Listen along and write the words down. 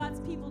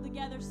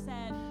together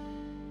said,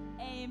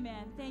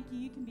 amen. Thank you.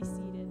 You can be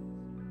seated.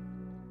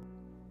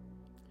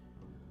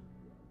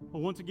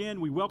 Well, once again,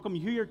 we welcome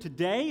you here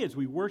today as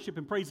we worship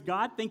and praise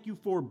God. Thank you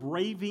for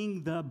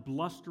braving the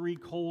blustery,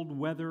 cold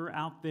weather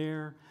out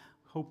there.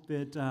 Hope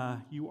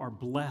that you are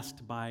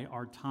blessed by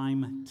our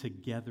time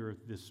together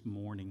this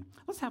morning.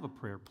 Let's have a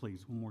prayer,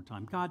 please, one more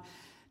time. God,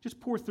 just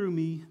pour through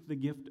me the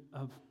gift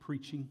of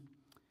preaching.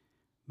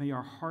 May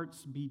our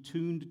hearts be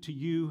tuned to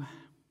you,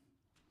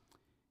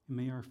 and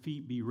may our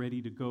feet be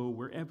ready to go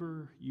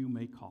wherever you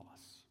may call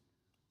us.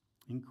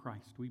 In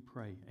Christ we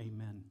pray,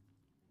 amen.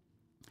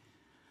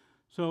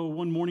 So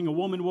one morning a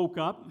woman woke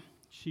up.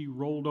 She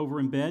rolled over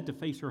in bed to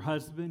face her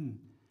husband and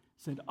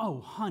said,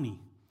 "Oh,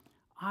 honey,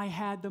 I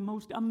had the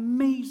most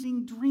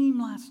amazing dream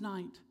last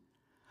night.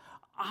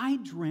 I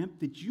dreamt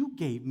that you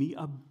gave me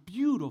a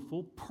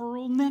beautiful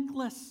pearl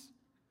necklace.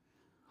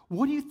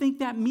 What do you think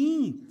that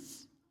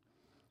means?"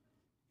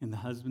 And the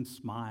husband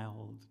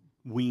smiled,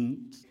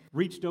 winked,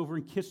 reached over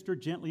and kissed her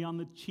gently on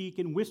the cheek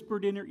and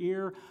whispered in her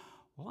ear,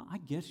 "Well, I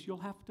guess you'll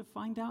have to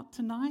find out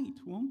tonight,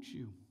 won't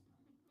you?"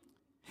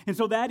 And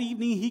so that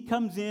evening he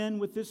comes in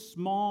with this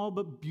small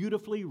but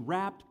beautifully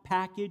wrapped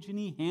package and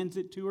he hands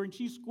it to her and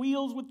she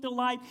squeals with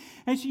delight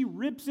as she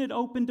rips it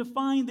open to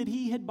find that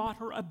he had bought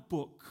her a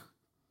book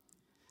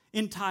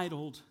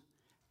entitled,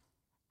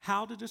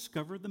 "How to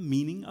Discover the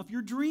Meaning of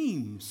Your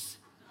Dreams."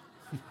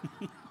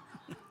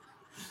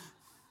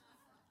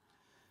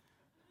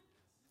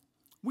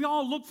 We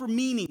all look for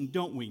meaning,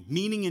 don't we?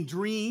 Meaning in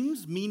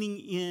dreams, meaning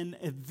in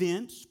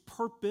events,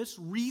 purpose,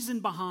 reason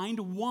behind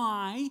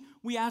why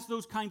we ask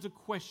those kinds of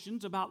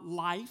questions about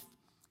life.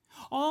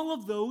 All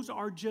of those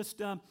are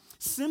just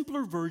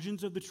simpler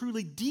versions of the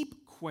truly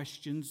deep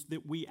questions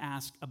that we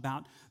ask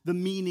about the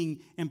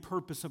meaning and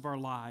purpose of our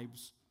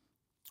lives.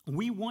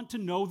 We want to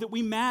know that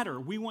we matter.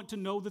 We want to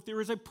know that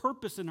there is a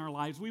purpose in our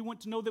lives. We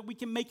want to know that we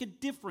can make a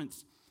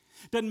difference.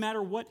 Doesn't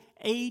matter what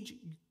age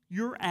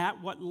you're at,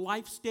 what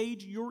life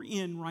stage you're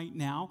in right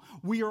now,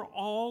 we are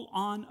all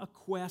on a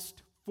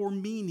quest for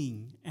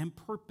meaning and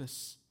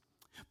purpose.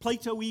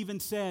 Plato even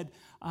said,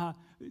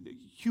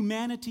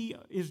 humanity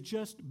is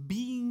just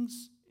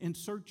beings in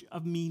search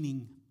of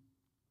meaning.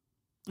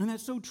 And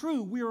that's so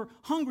true. We are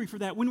hungry for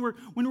that. When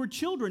we're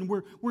children,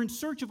 we're in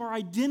search of our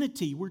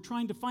identity. We're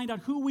trying to find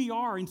out who we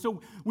are. And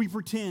so we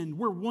pretend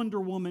we're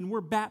Wonder Woman,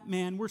 we're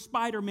Batman, we're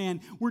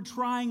Spider-Man. We're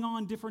trying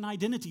on different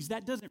identities.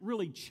 That doesn't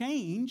really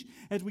change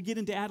as we get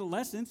into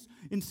adolescence.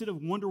 Instead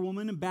of Wonder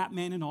Woman and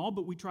Batman and all,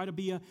 but we try to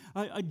be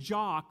a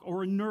jock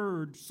or a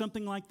nerd,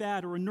 something like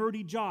that, or a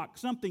nerdy jock,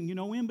 something,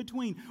 in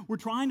between. We're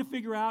trying to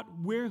figure out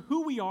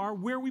who we are,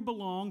 where we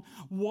belong,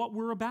 what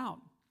we're about.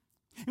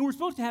 And we're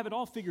supposed to have it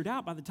all figured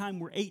out by the time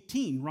we're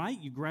 18, right?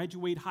 You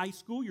graduate high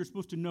school, you're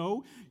supposed to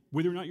know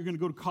whether or not you're going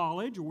to go to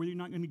college or whether you're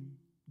not going to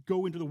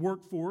go into the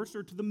workforce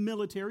or to the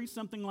military,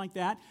 something like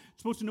that. You're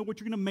supposed to know what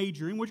you're going to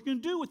major in, what you're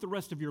going to do with the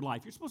rest of your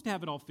life. You're supposed to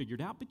have it all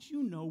figured out, but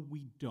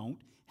we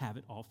don't have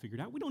it all figured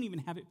out. We don't even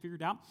have it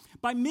figured out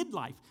by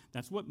midlife.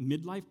 That's what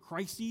midlife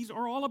crises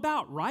are all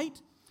about, right?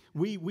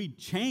 We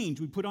change,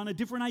 we put on a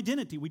different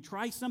identity, we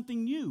try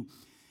something new.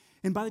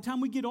 And by the time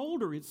we get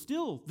older, it's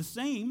still the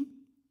same.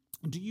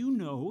 Do you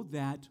know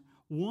that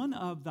one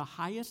of the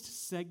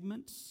highest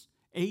segments,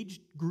 age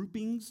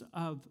groupings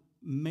of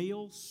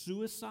male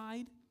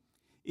suicide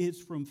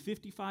is from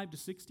 55 to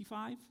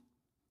 65?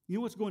 You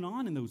know what's going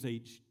on in those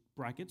age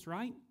brackets,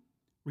 right?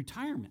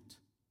 Retirement.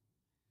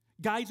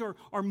 Guys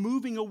are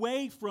moving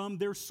away from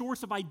their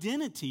source of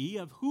identity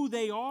of who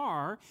they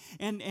are,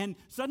 and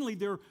suddenly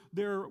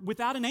they're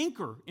without an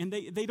anchor, and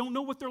they don't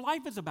know what their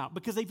life is about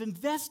because they've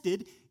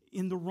invested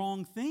in the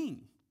wrong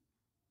thing.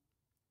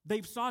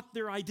 They've sought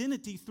their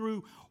identity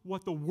through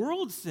what the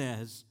world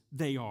says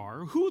they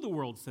are, who the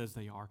world says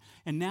they are.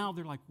 And now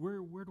they're like,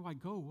 where do I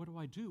go? What do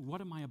I do? What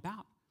am I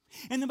about?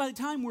 And then by the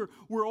time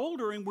we're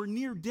older and we're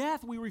near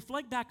death, we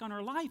reflect back on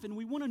our life and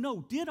we want to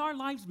know, did our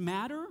lives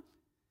matter?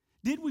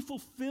 Did we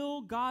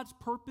fulfill God's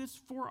purpose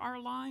for our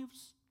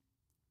lives?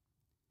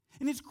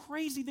 And it's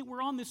crazy that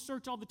we're on this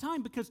search all the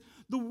time because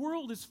the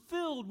world is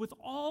filled with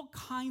all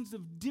kinds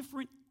of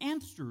different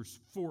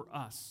answers for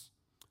us.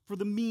 For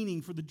the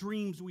meaning, for the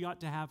dreams we ought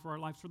to have for our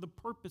lives, for the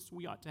purpose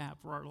we ought to have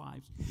for our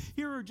lives.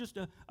 Here are just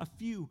a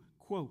few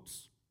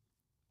quotes.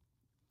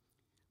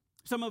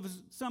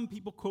 Some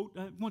people quote,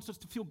 wants us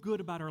to feel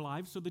good about our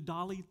lives. So the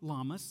Dalai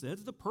Lama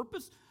says, the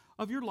purpose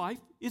of your life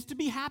is to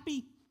be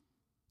happy.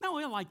 No,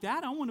 I like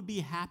that. I want to be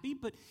happy,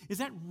 but is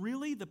that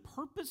really the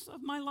purpose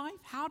of my life?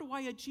 How do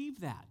I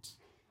achieve that?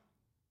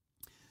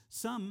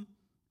 Some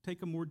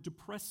take a more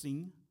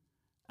depressing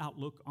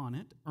outlook on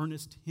it.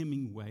 Ernest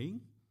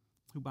Hemingway,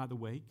 who, by the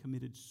way,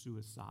 committed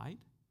suicide,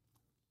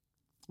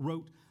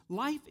 wrote,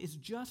 "Life is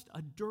just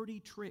a dirty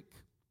trick,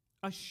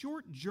 a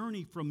short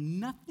journey from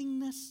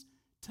nothingness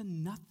to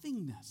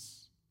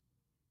nothingness."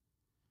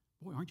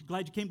 Boy, aren't you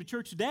glad you came to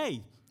church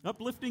today?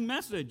 Uplifting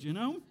message,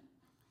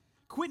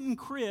 Quentin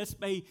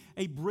Crisp,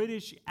 a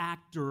British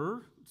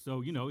actor,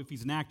 so, if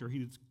he's an actor,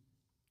 he's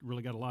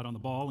really got a lot on the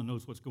ball and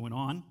knows what's going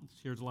on,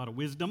 shares a lot of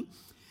wisdom.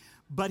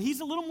 But he's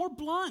a little more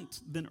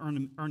blunt than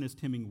Ernest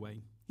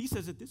Hemingway. He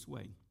says it this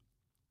way: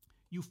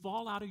 you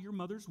fall out of your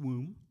mother's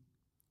womb,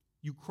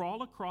 you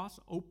crawl across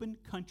open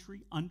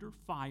country under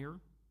fire,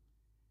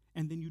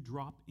 and then you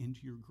drop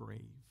into your grave.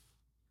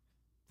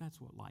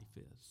 That's what life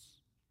is.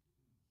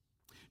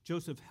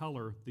 Joseph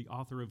Heller, the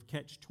author of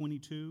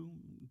Catch-22,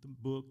 the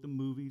book, the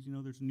movies,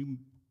 there's a new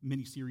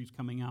miniseries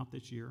coming out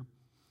this year.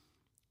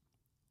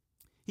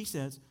 He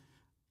says,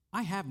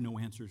 I have no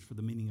answers for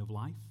the meaning of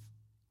life,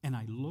 and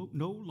I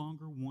no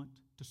longer want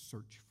to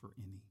search for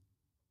any.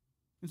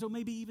 And so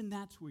maybe even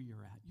that's where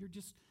you're at.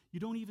 You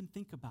don't even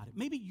think about it.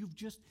 Maybe you've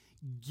just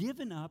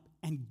given up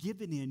and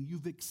given in.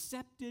 You've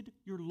accepted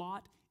your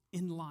lot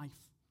in life.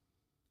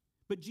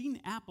 But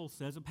Gene Apple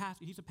says,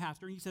 he's a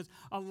pastor, and he says,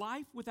 a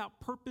life without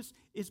purpose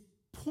is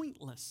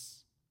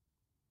pointless.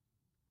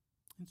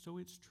 And so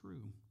it's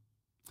true.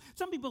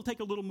 Some people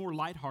take a little more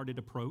lighthearted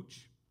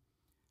approach.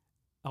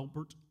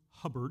 Albert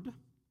Hubbard,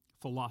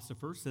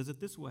 philosopher, says it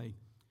this way: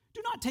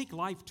 do not take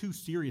life too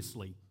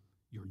seriously.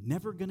 You're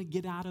never going to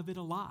get out of it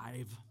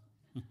alive.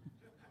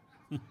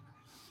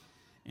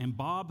 And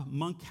Bob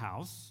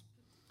Monkhouse,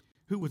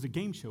 who was a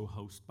game show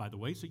host, by the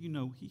way, so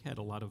he had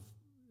a lot of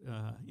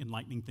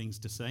enlightening things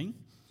to say.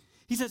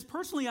 He says,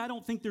 personally, I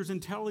don't think there's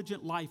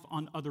intelligent life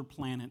on other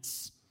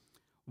planets.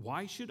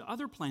 Why should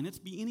other planets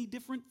be any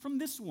different from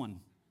this one?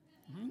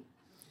 Right?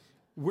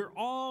 We're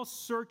all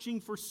searching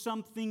for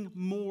something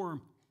more,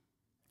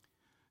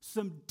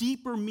 some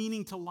deeper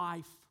meaning to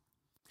life.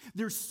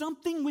 There's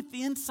something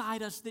within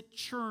inside us that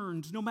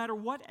churns, no matter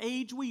what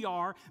age we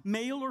are,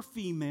 male or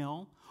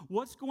female,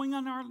 what's going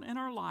on in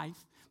our life.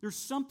 There's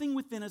something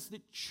within us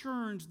that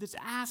churns, that's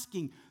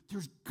asking,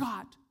 there's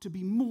got to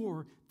be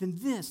more than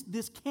this.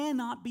 This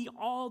cannot be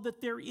all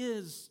that there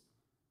is.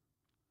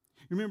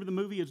 You remember the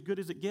movie As Good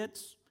as It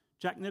Gets?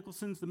 Jack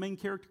Nicholson's the main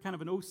character, kind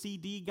of an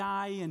OCD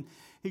guy, and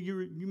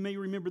you may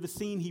remember the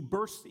scene. He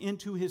bursts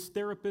into his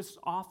therapist's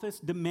office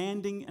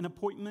demanding an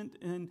appointment,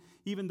 and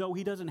even though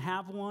he doesn't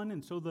have one,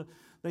 and so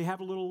they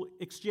have a little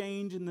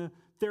exchange, and the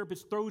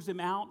therapist throws him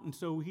out, and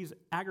so he's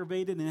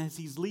aggravated, and as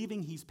he's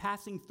leaving, he's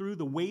passing through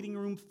the waiting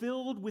room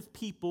filled with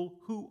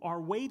people who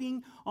are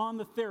waiting on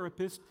the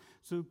therapist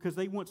because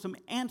they want some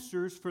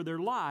answers for their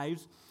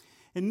lives,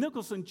 and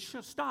Nicholson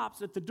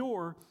stops at the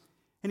door,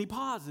 and he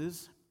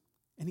pauses,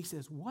 and he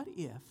says, what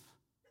if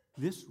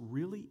this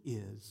really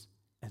is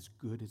as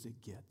good as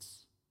it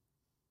gets?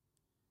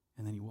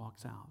 And then he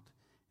walks out,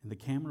 and the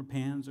camera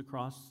pans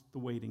across the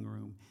waiting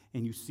room,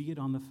 and you see it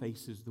on the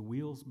faces, the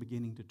wheels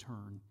beginning to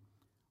turn.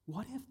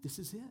 What if this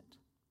is it?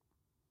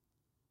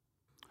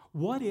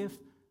 What if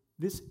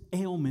this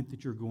ailment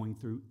that you're going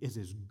through is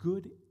as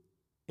good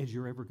as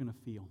you're ever going to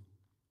feel?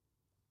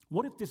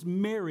 What if this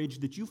marriage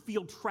that you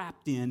feel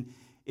trapped in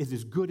is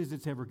as good as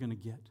it's ever going to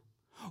get?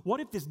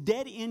 What if this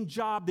dead-end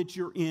job that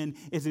you're in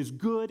is as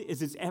good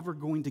as it's ever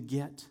going to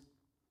get?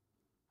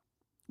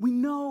 We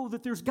know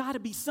that there's got to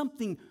be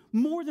something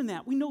more than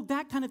that. We know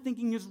that kind of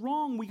thinking is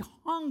wrong. We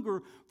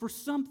hunger for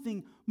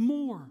something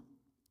more.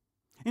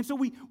 And so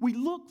we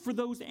look for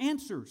those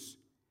answers.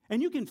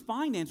 And you can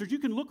find answers. You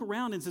can look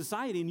around in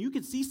society and you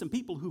can see some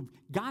people who've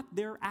got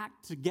their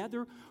act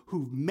together,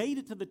 who've made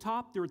it to the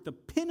top. They're at the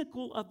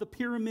pinnacle of the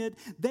pyramid.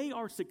 They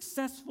are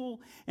successful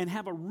and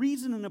have a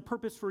reason and a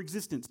purpose for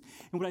existence.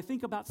 And when I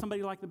think about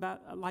somebody like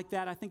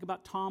that, I think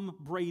about Tom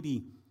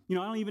Brady. I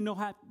don't even know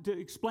how to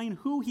explain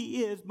who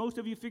he is. Most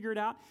of you figure it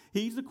out.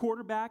 He's the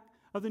quarterback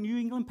of the New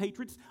England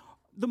Patriots,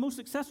 the most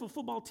successful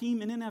football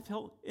team in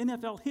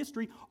NFL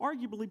history,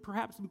 arguably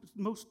perhaps the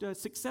most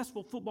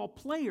successful football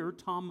player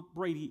Tom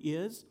Brady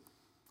is.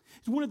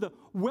 He's one of the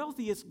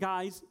wealthiest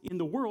guys in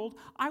the world.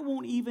 I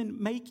won't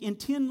even make in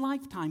 10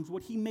 lifetimes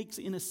what he makes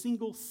in a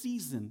single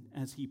season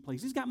as he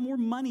plays. He's got more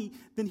money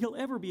than he'll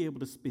ever be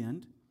able to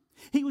spend.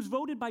 He was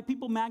voted by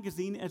People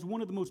magazine as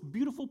one of the most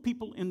beautiful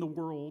people in the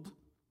world.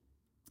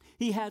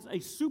 He has a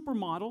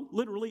supermodel,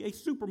 literally a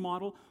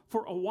supermodel,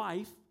 for a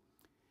wife.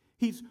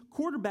 He's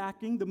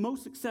quarterbacking the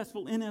most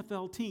successful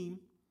NFL team.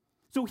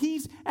 So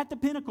he's at the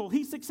pinnacle.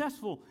 He's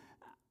successful.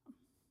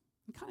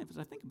 And kind of as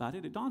I think about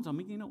it, it dawns on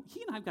me, he and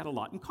I have got a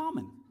lot in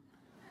common.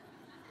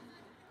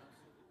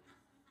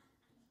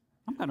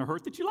 I'm kind of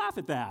hurt that you laugh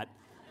at that.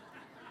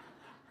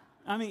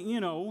 I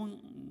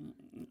mean,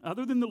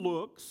 other than the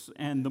looks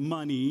and the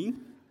money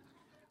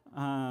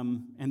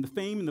and the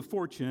fame and the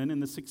fortune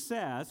and the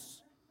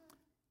success,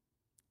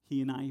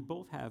 he and I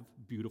both have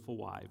beautiful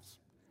wives.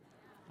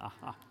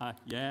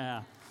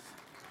 Yeah.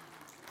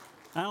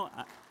 I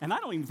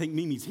don't even think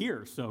Mimi's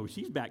here, so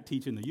she's back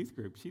teaching the youth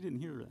group. She didn't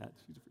hear that.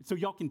 So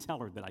y'all can tell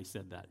her that I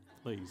said that,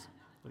 please.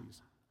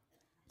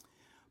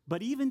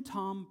 But even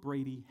Tom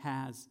Brady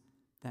has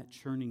that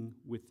churning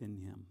within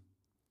him.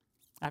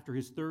 After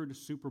his third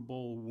Super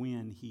Bowl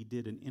win, he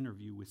did an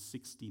interview with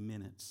 60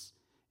 Minutes,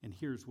 and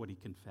here's what he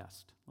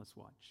confessed. Let's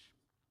watch.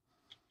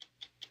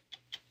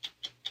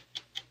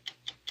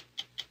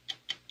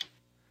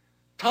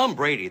 Tom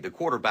Brady, the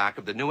quarterback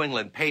of the New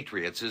England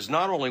Patriots, is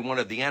not only one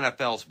of the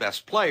NFL's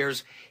best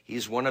players,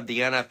 he's one of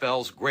the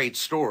NFL's great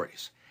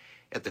stories.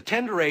 At the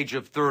tender age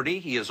of 30,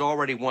 he has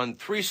already won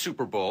 3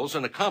 Super Bowls,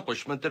 an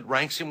accomplishment that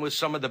ranks him with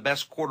some of the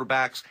best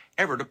quarterbacks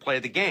ever to play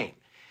the game.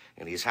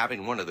 And he's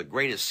having one of the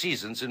greatest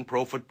seasons in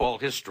pro football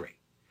history.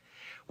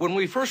 When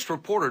we first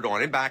reported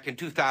on him back in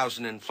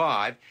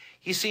 2005,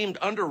 he seemed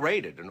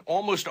underrated and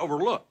almost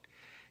overlooked.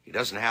 He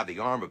doesn't have the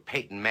arm of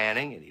Peyton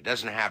Manning, and he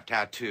doesn't have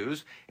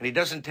tattoos, and he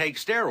doesn't take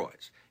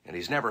steroids, and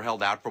he's never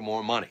held out for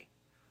more money.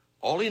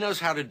 All he knows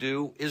how to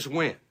do is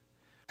win.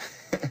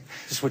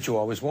 This is what you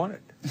always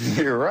wanted.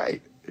 You're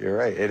right. You're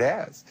right. It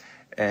has.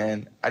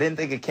 And I didn't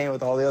think it came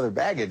with all the other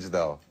baggage,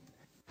 though.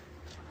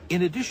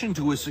 In addition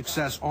to his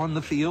success on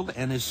the field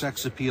and his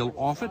sex appeal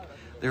off it,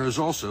 there is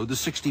also the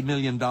 $60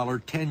 million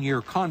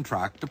 10-year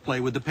contract to play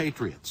with the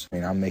Patriots. I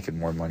mean, I'm making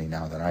more money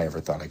now than I ever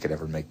thought I could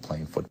ever make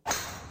playing football.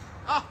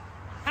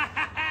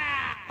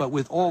 But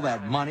with all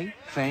that money,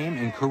 fame,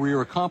 and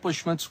career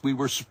accomplishments, we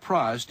were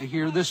surprised to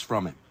hear this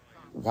from him.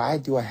 Why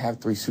do I have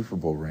 3 Super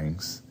Bowl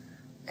rings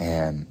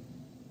and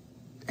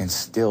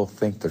still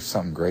think there's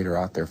something greater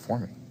out there for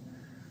me?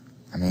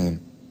 I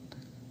mean,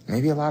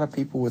 maybe a lot of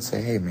people would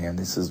say, hey, man,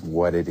 this is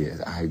what it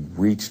is. I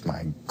reached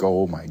my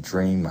goal, my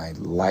dream, my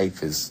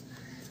life is...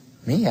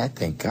 Me, I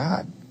think,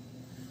 God,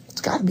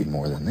 it's got to be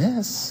more than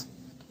this.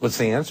 What's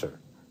the answer?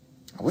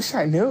 I wish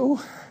I knew.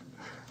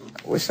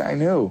 I wish I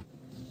knew.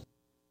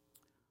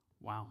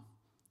 Wow.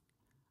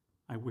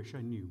 I wish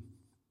I knew.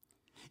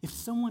 If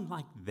someone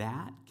like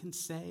that can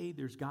say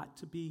there's got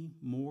to be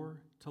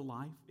more to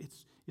life,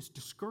 it's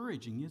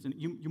discouraging, isn't it?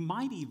 You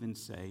might even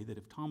say that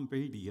if Tom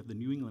Brady of the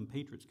New England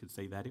Patriots could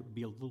say that, it would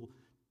be a little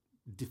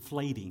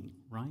deflating,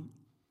 right?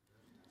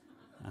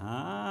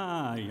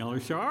 Y'all are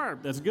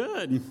sharp. That's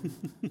good.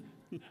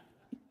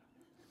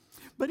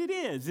 But it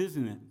is,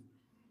 isn't it?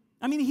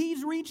 I mean,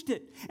 he's reached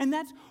it. And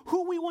that's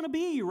who we want to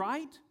be,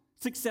 right?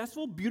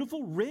 Successful,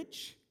 beautiful,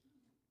 rich.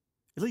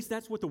 At least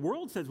that's what the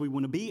world says we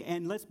want to be.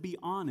 And let's be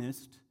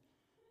honest,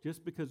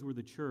 just because we're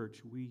the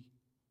church, we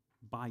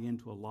buy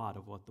into a lot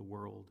of what the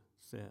world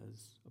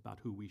says about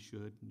who we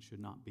should and should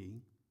not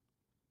be.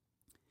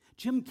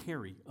 Jim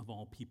Carrey, of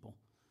all people,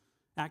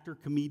 actor,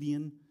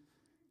 comedian,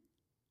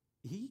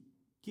 he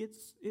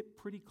gets it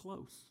pretty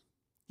close.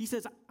 He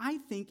says, I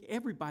think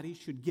everybody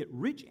should get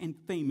rich and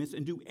famous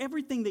and do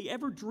everything they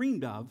ever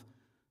dreamed of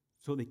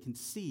so they can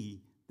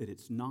see that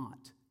it's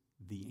not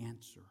the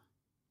answer.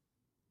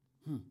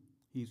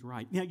 He's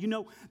right. Now, you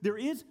know, there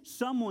is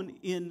someone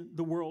in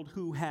the world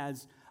who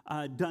has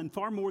done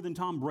far more than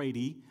Tom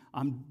Brady,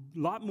 a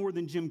lot more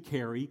than Jim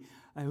Carrey,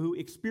 who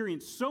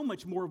experienced so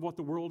much more of what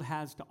the world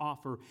has to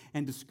offer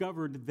and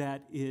discovered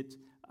that it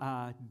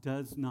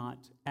does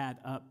not add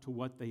up to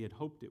what they had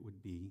hoped it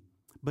would be.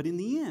 But in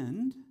the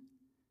end,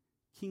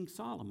 King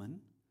Solomon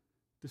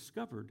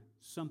discovered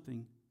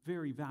something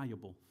very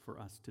valuable for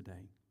us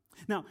today.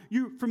 Now,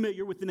 you're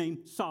familiar with the name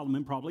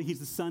Solomon, probably. He's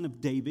the son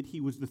of David.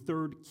 He was the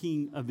 3rd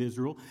king of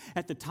Israel.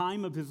 At the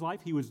time of his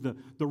life, he was the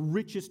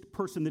richest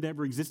person that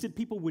ever existed.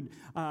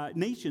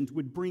 Nations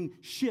would bring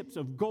ships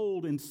of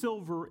gold and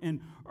silver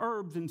and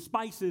herbs and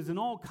spices and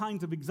all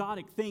kinds of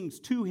exotic things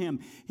to him.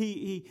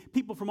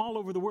 People from all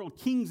over the world,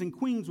 kings and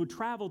queens, would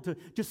travel to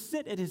just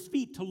sit at his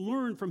feet to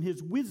learn from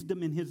his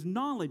wisdom and his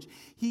knowledge.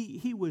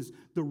 He was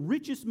the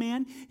richest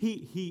man.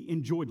 He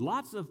enjoyed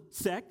lots of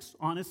sex,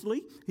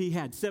 honestly. He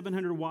had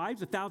 700 wives,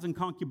 1,000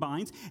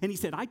 concubines, and he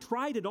said, I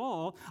tried it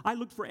all. I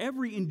looked for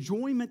every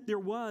enjoyment there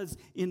was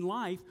in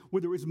life,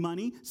 whether it was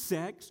money,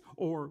 sex,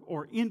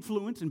 or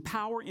influence and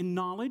power and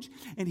knowledge.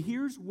 And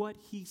here's what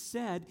he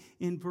said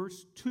in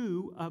verse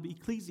 2 of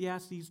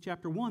Ecclesiastes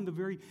chapter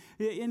 1.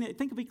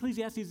 Think of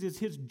Ecclesiastes as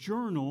his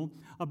journal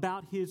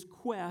about his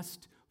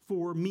quest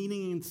for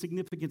meaning and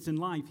significance in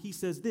life. He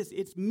says this,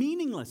 it's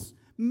meaningless.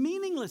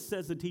 Meaningless,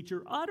 says the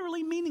teacher,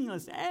 utterly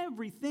meaningless.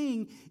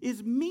 Everything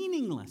is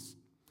meaningless.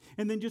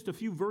 And then just a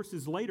few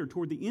verses later,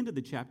 toward the end of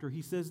the chapter,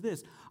 he says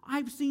this,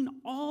 I've seen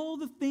all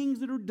the things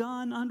that are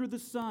done under the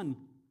sun.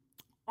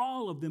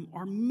 All of them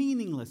are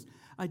meaningless,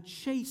 a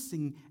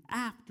chasing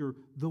after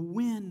the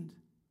wind.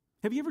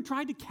 Have you ever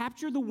tried to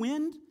capture the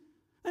wind?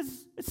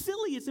 It's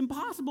silly. It's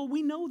impossible.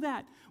 We know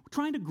that. We're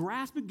trying to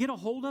grasp it, get a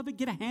hold of it,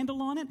 get a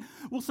handle on it.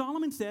 Well,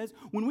 Solomon says,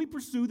 when we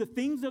pursue the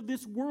things of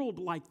this world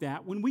like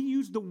that, when we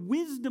use the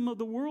wisdom of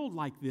the world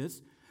like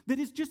this, that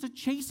is just a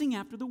chasing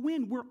after the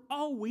wind. We're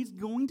always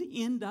going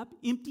to end up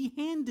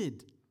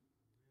empty-handed.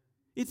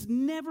 It's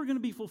never going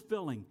to be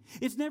fulfilling.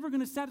 It's never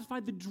going to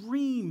satisfy the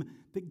dream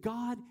that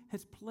God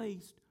has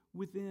placed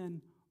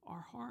within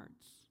our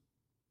hearts.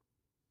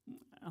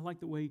 I like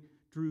the way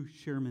Drew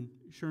Sherman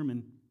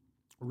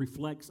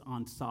reflects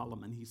on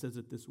Solomon. He says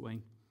it this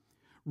way,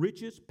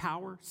 riches,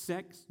 power,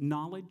 sex,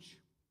 knowledge.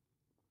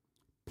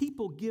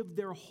 People give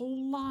their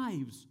whole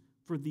lives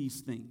for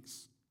these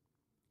things.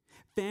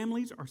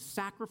 Families are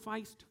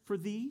sacrificed for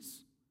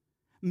these.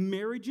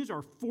 Marriages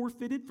are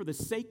forfeited for the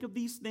sake of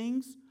these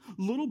things.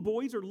 Little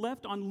boys are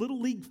left on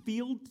little league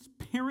fields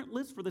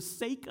parentless for the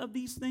sake of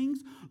these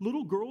things.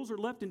 Little girls are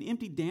left in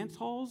empty dance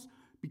halls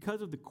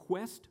because of the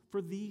quest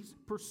for these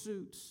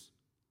pursuits.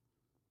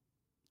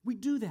 We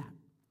do that.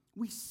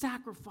 We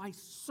sacrifice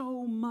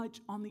so much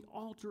on the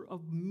altar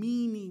of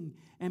meaning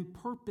and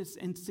purpose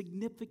and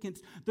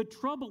significance. The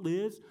trouble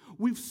is,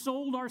 we've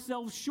sold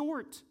ourselves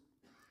short.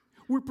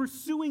 We're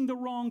pursuing the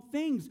wrong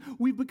things.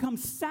 We've become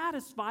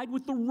satisfied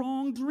with the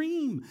wrong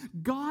dream.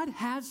 God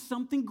has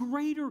something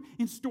greater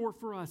in store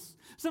for us,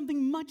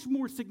 something much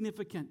more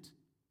significant.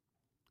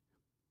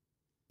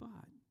 But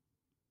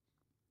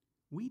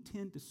we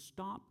tend to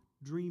stop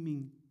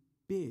dreaming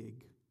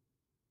big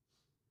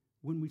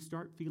when we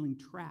start feeling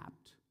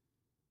trapped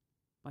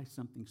by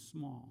something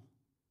small.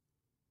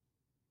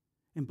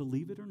 And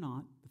believe it or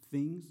not, the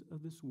things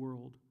of this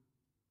world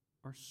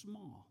are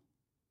small.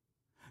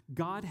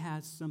 God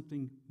has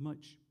something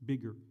much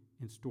bigger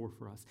in store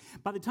for us.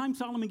 By the time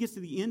Solomon gets to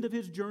the end of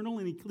his journal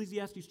in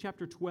Ecclesiastes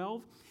chapter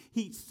 12,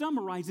 he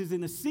summarizes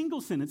in a single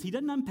sentence. He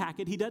doesn't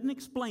unpack it. He doesn't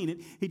explain it.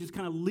 He just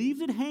kind of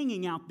leaves it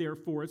hanging out there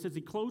for us as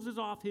he closes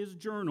off his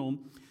journal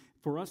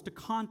for us to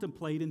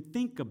contemplate and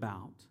think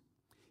about.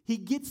 He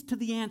gets to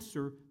the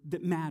answer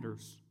that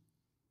matters.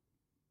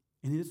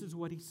 And this is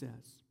what he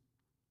says.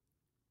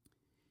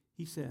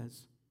 He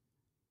says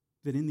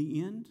that in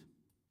the end,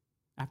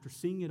 after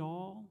seeing it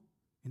all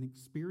and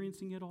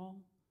experiencing it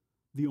all,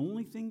 the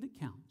only thing that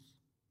counts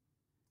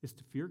is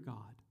to fear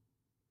God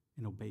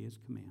and obey his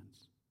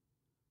commands.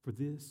 For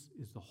this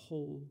is the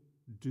whole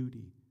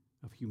duty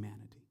of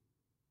humanity.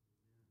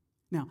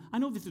 Now, I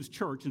know this is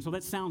church, and so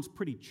that sounds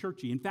pretty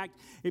churchy. In fact,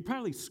 it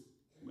probably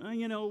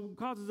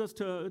causes us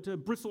to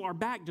bristle our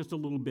back just a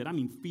little bit. I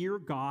mean, fear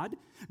God.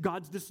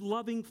 God's this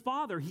loving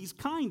Father. He's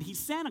kind. He's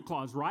Santa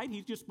Claus, right?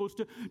 He's just supposed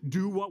to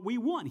do what we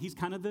want. He's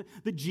kind of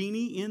the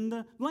genie in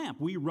the lamp.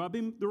 We rub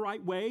him the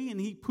right way, and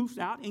he poofs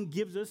out and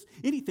gives us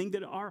anything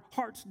that our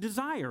hearts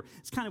desire.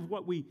 It's kind of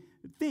what we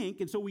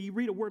think, and so we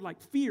read a word like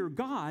fear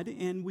God,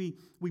 and we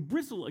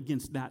bristle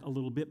against that a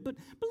little bit. But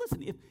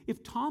listen,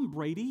 if Tom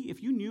Brady,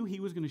 if you knew he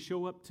was going to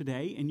show up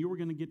today, and you were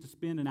going to get to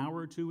spend an hour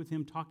or two with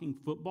him talking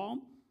football,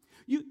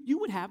 you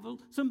would have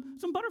some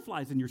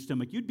butterflies in your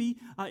stomach. You'd be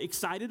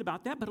excited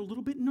about that, but a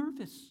little bit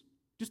nervous,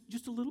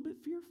 just a little bit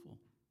fearful.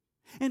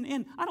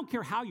 And I don't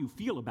care how you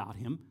feel about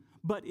him,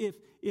 but if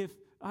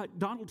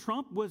Donald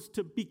Trump was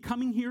to be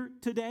coming here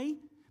today,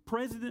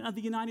 President of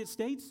the United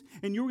States,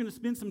 and you were going to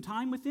spend some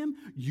time with him,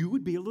 you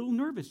would be a little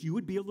nervous. You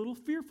would be a little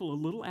fearful, a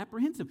little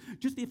apprehensive.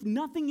 Just if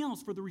nothing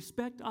else, for the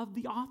respect of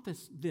the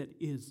office that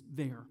is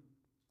there.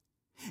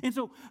 And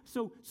so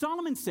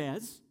Solomon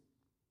says,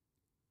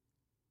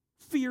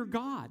 fear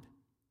God.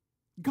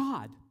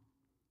 God,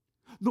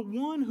 the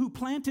one who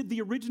planted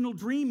the original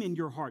dream in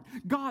your heart.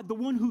 God, the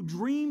one who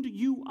dreamed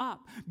you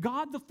up.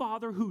 God, the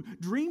Father who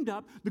dreamed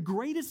up the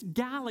greatest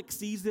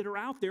galaxies that are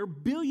out there,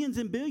 billions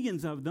and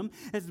billions of them,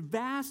 as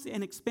vast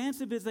and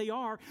expansive as they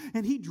are.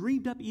 And he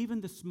dreamed up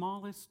even the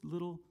smallest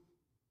little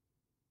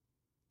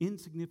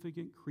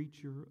insignificant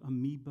creature,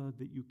 amoeba,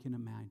 that you can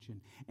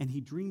imagine. And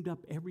he dreamed up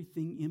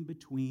everything in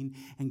between,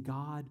 and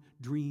God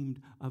dreamed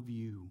of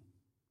you.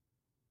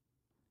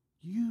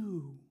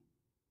 You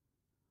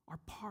are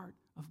part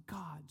of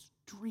God's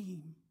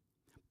dream,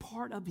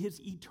 part of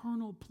his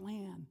eternal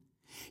plan.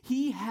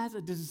 He has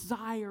a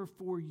desire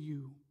for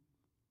you,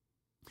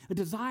 a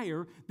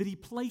desire that he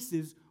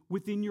places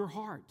within your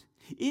heart.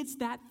 It's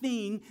that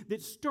thing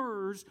that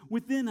stirs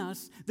within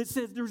us that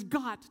says there's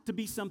got to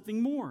be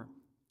something more.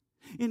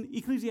 In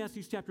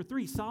Ecclesiastes chapter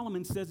 3,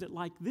 Solomon says it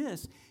like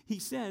this. He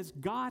says,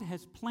 God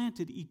has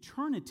planted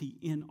eternity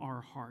in our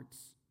hearts.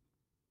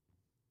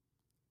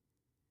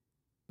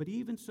 But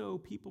even so,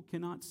 people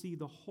cannot see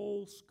the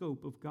whole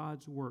scope of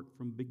God's work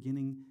from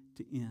beginning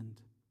to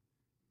end.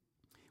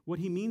 What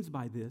he means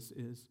by this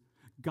is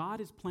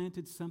God has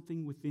planted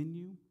something within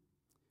you,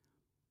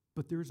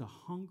 but there's a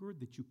hunger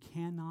that you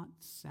cannot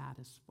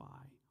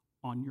satisfy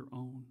on your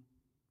own.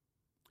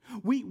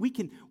 We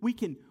can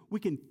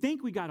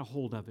think we got a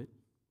hold of it,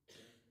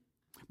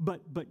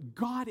 but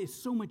God is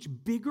so much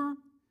bigger,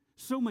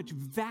 so much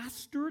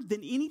vaster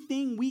than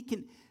anything we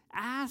can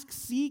ask,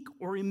 seek,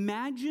 or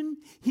imagine.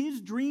 His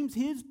dreams,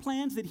 his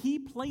plans that he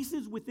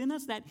places within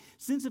us, that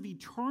sense of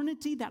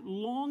eternity, that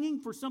longing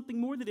for something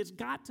more that has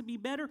got to be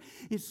better,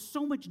 is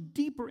so much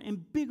deeper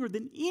and bigger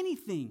than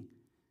anything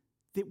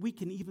that we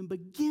can even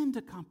begin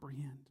to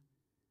comprehend.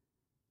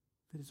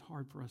 That is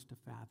hard for us to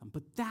fathom.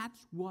 But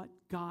that's what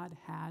God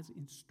has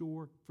in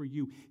store for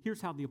you.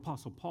 Here's how the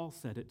Apostle Paul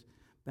said it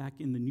back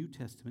in the New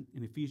Testament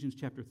in Ephesians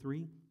chapter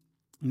 3.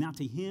 Now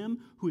to him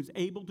who is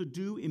able to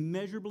do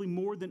immeasurably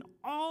more than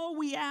all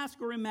we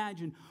ask or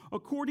imagine,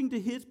 according to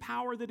his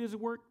power that is at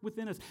work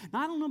within us.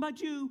 Now, I don't know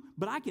about you,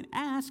 but I can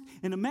ask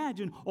and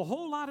imagine a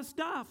whole lot of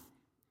stuff.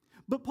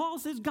 But Paul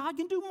says God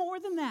can do more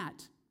than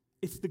that.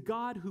 It's the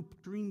God who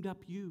dreamed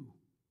up you.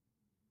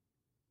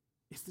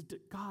 It's the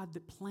God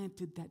that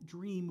planted that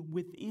dream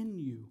within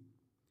you.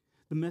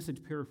 The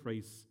Message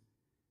paraphrase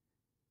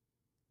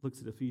looks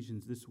at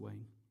Ephesians this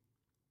way.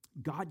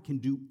 God can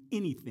do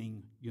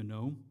anything, you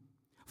know.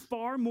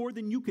 Far more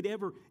than you could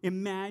ever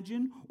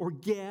imagine or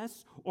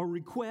guess or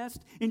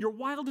request in your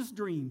wildest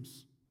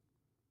dreams.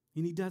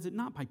 And he does it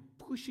not by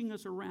pushing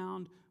us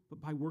around,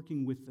 but by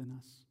working within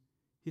us.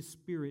 His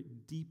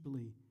Spirit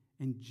deeply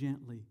and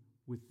gently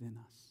within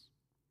us.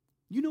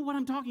 You know what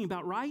I'm talking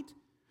about, right?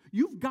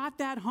 You've got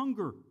that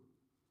hunger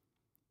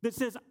that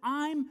says,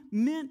 I'm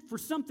meant for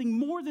something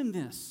more than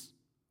this.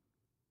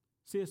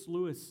 C.S.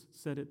 Lewis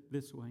said it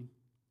this way: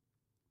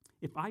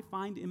 if I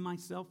find in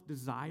myself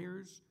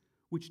desires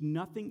which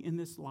nothing in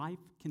this life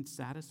can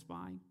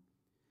satisfy,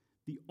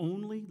 the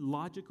only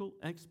logical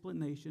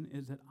explanation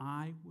is that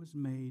I was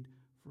made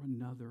for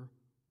another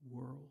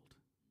world.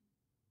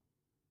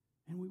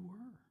 And we were.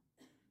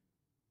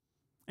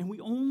 And we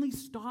only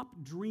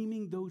stop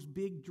dreaming those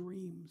big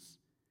dreams.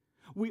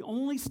 We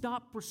only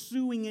stop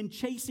pursuing and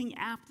chasing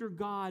after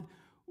God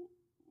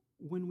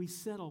when we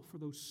settle for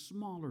those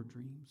smaller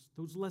dreams,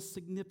 those less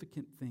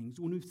significant things,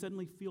 when we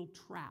suddenly feel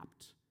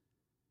trapped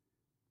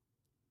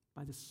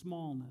by the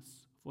smallness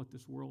of what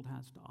this world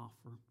has to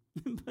offer.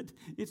 But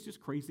it's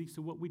just crazy.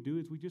 So what we do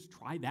is we just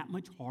try that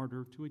much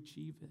harder to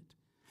achieve it.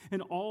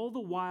 And all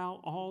the while,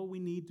 all we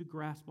need to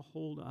grasp a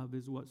hold of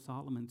is what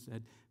Solomon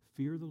said: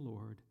 fear the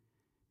Lord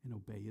and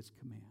obey His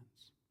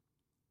commands.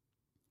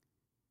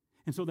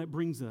 And so that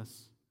brings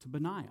us to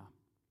Benaiah,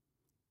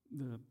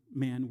 the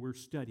man we're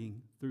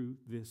studying through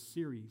this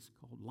series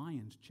called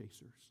Lions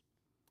Chasers.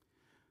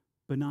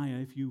 Benaiah,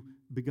 if you've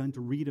begun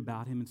to read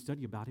about him and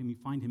study about him, you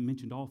find him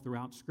mentioned all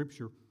throughout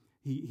Scripture.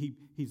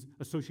 He's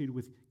associated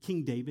with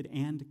King David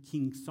and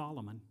King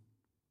Solomon.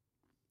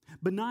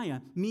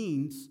 Benaiah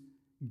means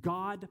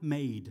God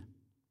made,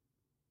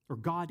 or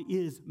God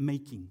is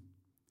making.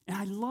 And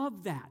I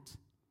love that,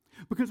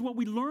 because what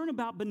we learn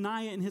about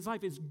Benaiah in his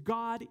life is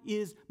God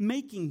is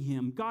making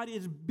him. God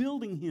is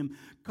building him.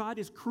 God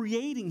is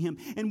creating him.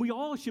 And we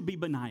all should be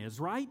Benaiahs,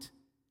 right?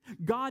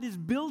 God is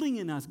building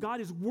in us. God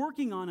is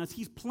working on us.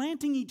 He's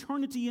planting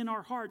eternity in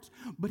our hearts,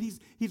 but He's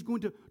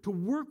going to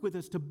work with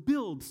us to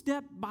build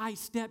step by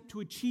step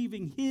to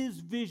achieving His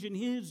vision,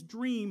 His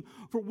dream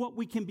for what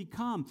we can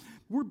become.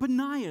 We're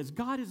Benaiahs.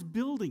 God is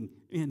building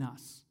in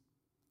us.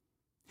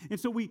 And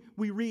so we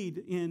read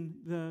in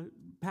the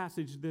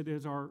passage that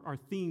is our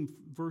theme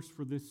verse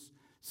for this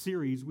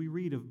series, we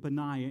read of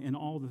Benaiah and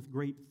all the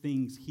great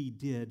things he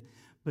did.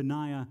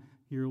 Benaiah,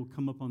 here will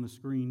come up on the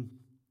screen.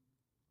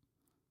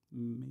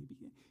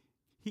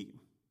 Maybe.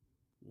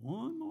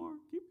 One more.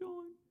 Keep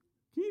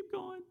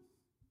going.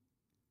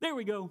 There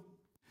we go.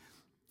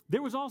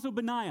 There was also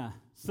Benaiah,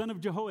 son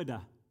of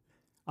Jehoiada,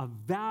 a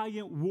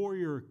valiant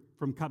warrior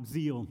from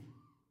Kabzeel.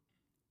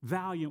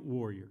 Valiant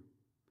warrior.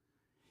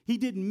 He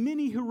did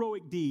many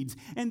heroic deeds,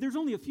 and there's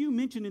only a few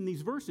mentioned in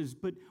these verses,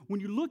 but when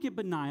you look at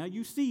Benaiah,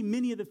 you see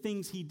many of the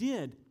things he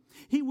did.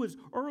 He was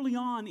early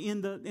on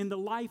in the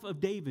life of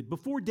David,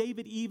 before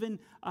David even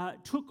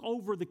took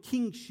over the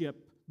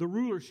kingship, the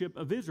rulership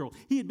of Israel.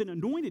 He had been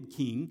anointed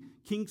king.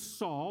 King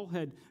Saul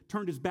had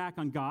turned his back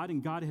on God,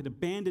 and God had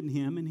abandoned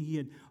him, and he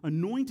had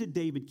anointed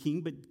David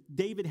king, but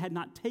David had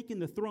not taken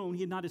the throne.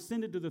 He had not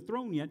ascended to the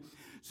throne yet.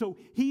 So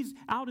he's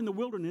out in the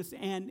wilderness,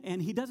 and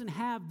he doesn't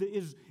have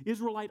the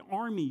Israelite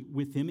army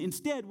with him.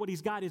 Instead, what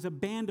he's got is a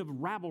band of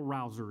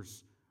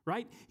rabble-rousers,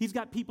 right? He's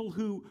got people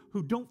who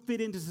don't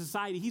fit into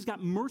society. He's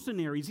got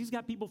mercenaries. He's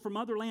got people from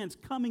other lands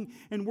coming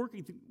and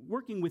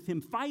working with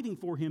him, fighting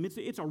for him.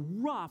 It's a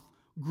rough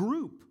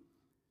group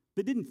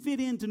that didn't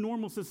fit into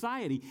normal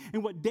society.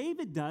 And what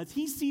David does,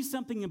 he sees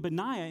something in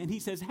Benaiah and he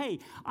says, hey,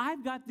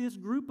 I've got this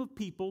group of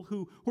people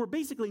who are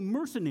basically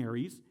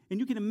mercenaries, and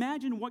you can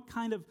imagine what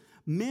kind of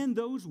men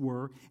those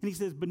were. And he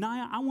says,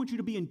 Benaiah, I want you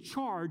to be in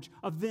charge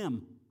of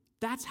them.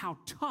 That's how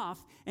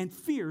tough and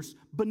fierce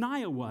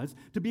Benaiah was,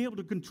 to be able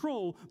to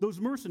control those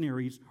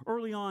mercenaries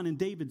early on in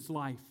David's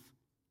life.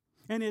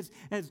 And as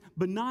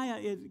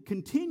Benaiah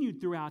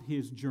continued throughout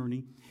his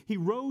journey, he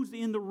rose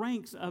in the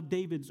ranks of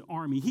David's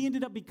army. He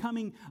ended up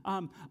becoming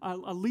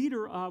a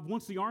leader of,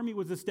 once the army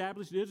was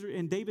established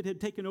and David had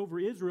taken over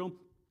Israel,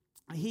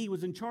 he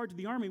was in charge of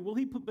the army. Well,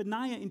 he put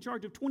Benaiah in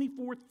charge of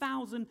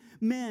 24,000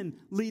 men,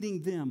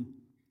 leading them.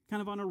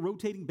 Kind of on a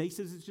rotating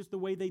basis. It's just the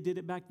way they did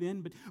it back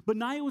then. But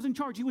Benaiah was in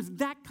charge. He was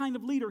that kind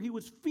of leader. He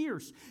was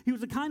fierce. He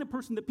was the kind of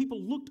person that people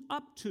looked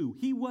up to.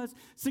 He was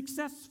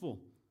successful.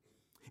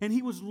 And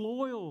he was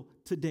loyal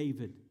to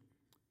David.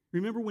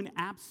 Remember when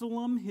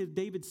Absalom,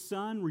 David's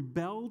son,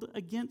 rebelled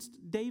against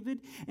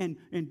David and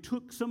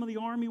took some of the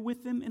army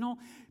with him and all?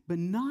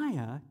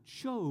 Benaiah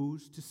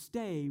chose to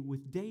stay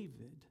with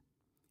David.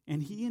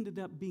 And he ended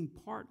up being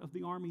part of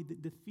the army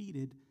that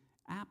defeated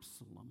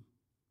Absalom.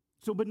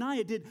 So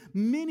Benaiah did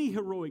many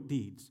heroic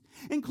deeds,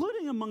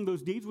 including among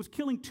those deeds was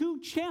killing 2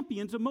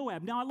 champions of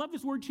Moab. Now, I love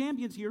this word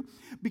champions here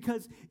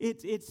because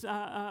it's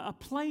a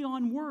play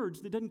on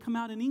words that doesn't come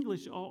out in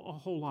English a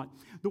whole lot.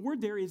 The word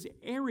there is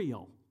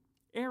Ariel.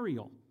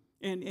 Ariel.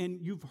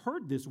 And you've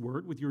heard this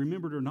word, whether you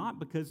remember it or not,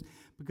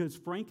 because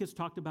Frank has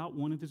talked about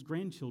one of his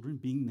grandchildren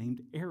being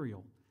named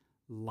Ariel.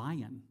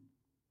 Lion.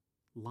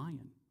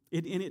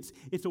 And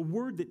it's a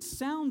word that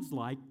sounds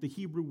like the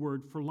Hebrew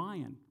word for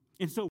lion.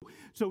 And so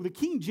the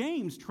King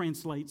James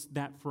translates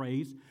that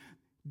phrase.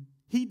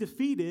 He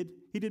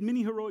did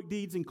many heroic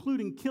deeds,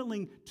 including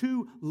killing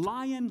 2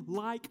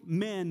 lion-like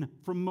men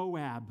from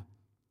Moab.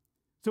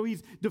 So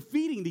he's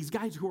defeating these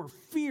guys who are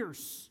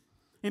fierce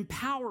and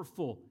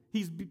powerful.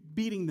 He's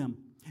beating them.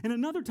 And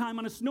another time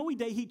on a snowy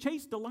day, he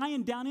chased the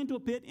lion down into a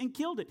pit and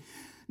killed it.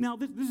 Now,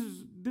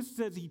 this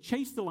says he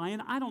chased the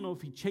lion. I don't know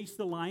if he chased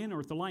the lion or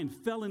if the lion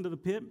fell into the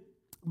pit.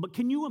 But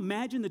can you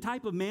imagine the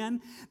type of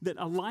man that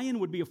a lion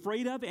would be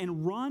afraid of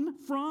and run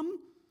from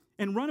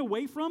and run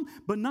away from?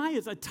 Benaiah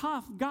is a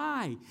tough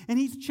guy, and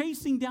he's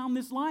chasing down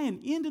this lion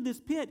into this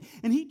pit,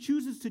 and he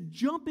chooses to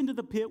jump into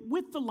the pit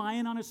with the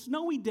lion on a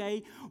snowy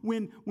day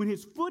when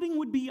his footing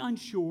would be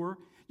unsure.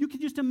 You can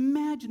just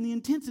imagine the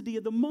intensity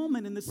of the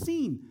moment and the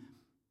scene.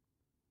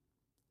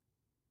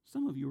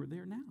 Some of you are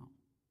there now.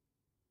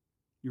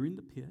 You're in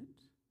the pit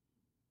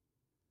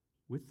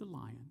with the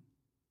lion.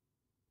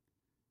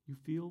 You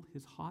feel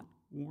his hot,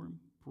 warm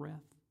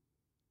breath.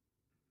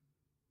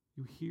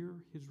 You hear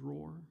his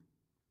roar.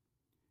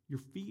 Your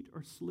feet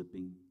are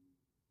slipping,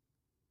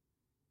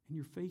 and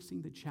you're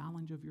facing the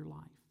challenge of your life.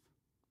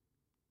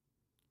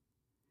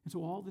 And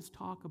so all this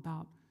talk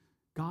about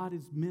God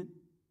has meant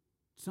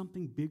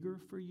something bigger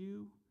for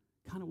you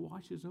kind of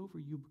washes over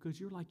you because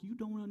you're like, you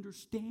don't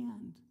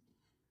understand.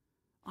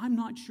 I'm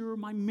not sure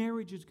my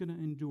marriage is going to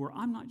endure.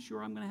 I'm not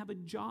sure I'm going to have a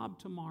job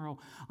tomorrow.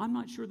 I'm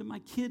not sure that my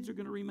kids are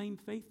going to remain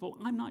faithful.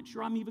 I'm not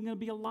sure I'm even going to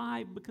be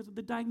alive because of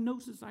the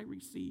diagnosis I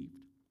received.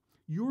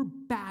 You're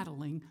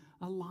battling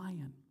a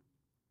lion.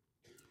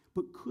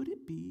 But could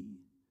it be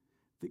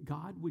that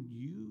God would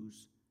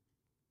use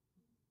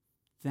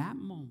that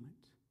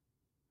moment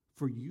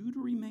for you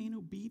to remain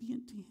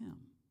obedient to Him,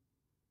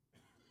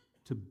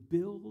 to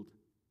build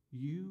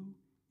you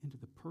into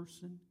the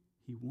person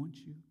He wants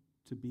you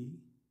to be,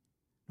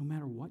 no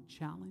matter what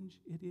challenge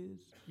it is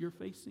you're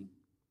facing?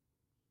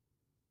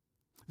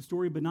 The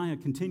story of Benaiah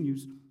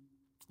continues.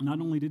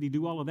 Not only did he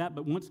do all of that,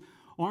 but once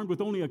armed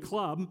with only a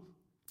club.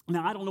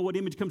 Now, I don't know what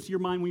image comes to your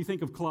mind when you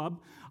think of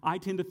club. I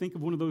tend to think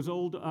of one of those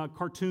old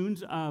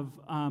cartoons of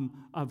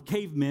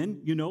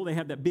cavemen. You know, they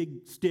have that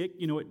big stick.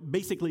 You know, it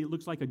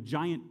looks like a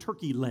giant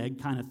turkey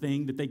leg kind of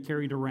thing that they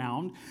carried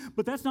around.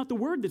 But that's not the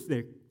word that's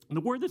there. And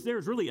the word that's there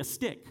is really a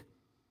stick.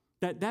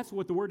 That's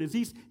what the word is.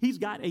 He's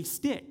got a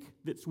stick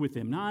that's with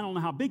him. Now, I don't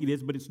know how big it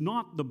is, but it's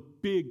not the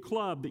big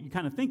club that you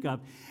kind of think of.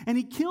 And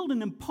he killed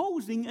an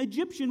imposing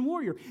Egyptian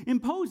warrior.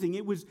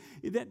 Imposing,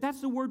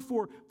 that's the word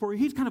for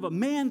he's kind of a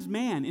man's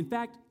man. In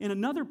fact, in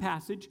another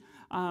passage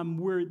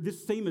where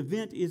this same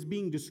event is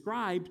being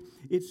described,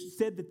 it's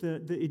said that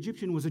the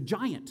Egyptian was a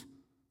giant,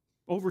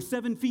 over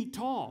 7 feet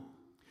tall.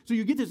 So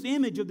you get this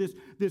image of this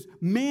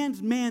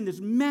man's man,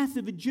 this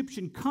massive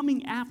Egyptian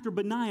coming after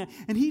Benaiah,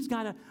 and he's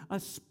got a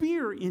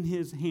spear in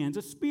his hands,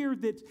 a spear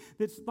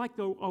that's like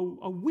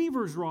a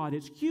weaver's rod.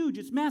 It's huge,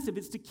 it's massive.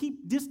 It's to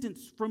keep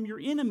distance from your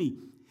enemy.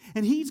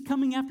 And he's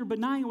coming after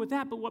Benaiah with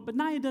that, but what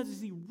Benaiah does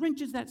is he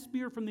wrenches that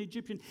spear from the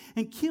Egyptian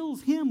and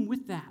kills him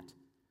with that.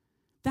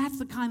 That's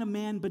the kind of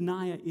man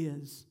Benaiah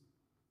is.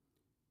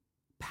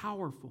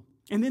 Powerful.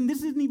 And then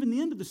this isn't even the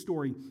end of the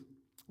story.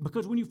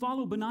 Because when you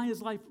follow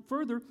Benaiah's life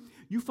further,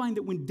 you find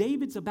that when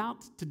David's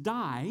about to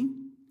die,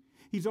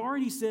 he's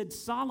already said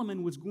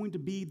Solomon was going to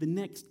be the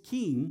next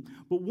king,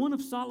 but one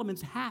of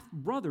Solomon's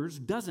half-brothers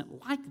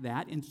doesn't like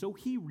that, and so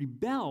he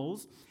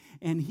rebels,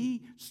 and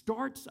he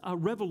starts a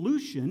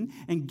revolution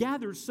and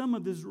gathers some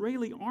of the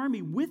Israeli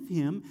army with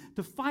him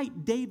to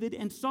fight David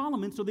and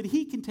Solomon so that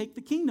he can take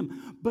the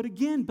kingdom. But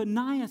again,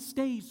 Benaiah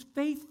stays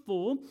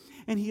faithful,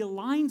 and he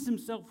aligns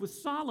himself with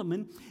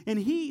Solomon,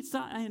 and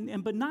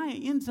Benaiah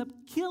ends up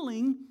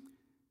killing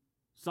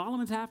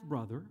Solomon's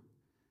half-brother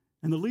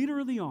and the leader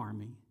of the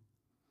army.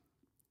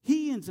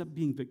 He ends up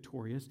being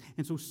victorious,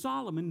 and so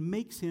Solomon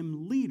makes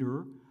him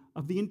leader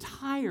of the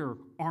entire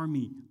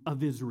army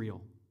of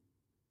Israel.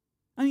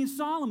 I mean,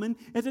 Solomon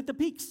is at the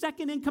peak,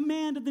 second in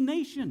command of the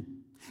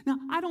nation. Now,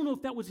 I don't know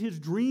if that was his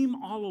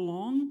dream all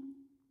along.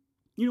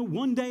 You know,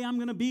 one day I'm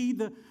going to be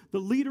the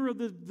leader of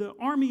the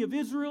army of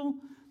Israel.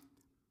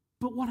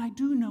 But what I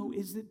do know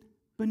is that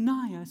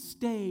Benaiah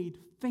stayed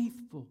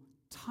faithful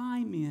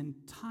time in,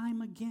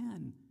 time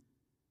again.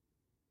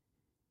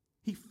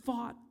 He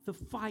fought the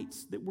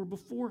fights that were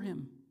before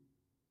him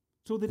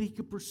so that he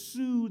could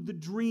pursue the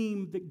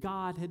dream that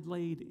God had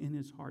laid in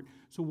his heart.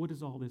 So what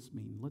does all this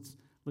mean? Let's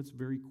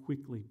very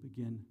quickly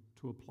begin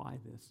to apply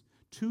this.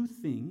 2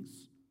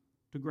 things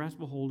to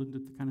grasp a hold and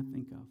to kind of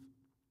think of.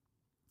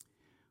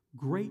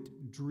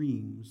 Great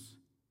dreams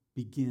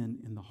begin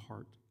in the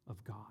heart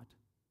of God.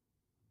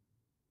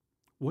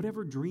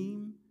 Whatever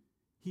dream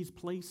He's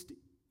placed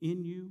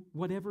in you,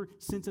 whatever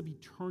sense of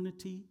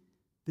eternity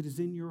that is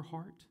in your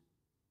heart,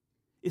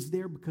 is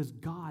there because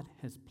God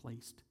has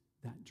placed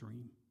that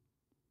dream.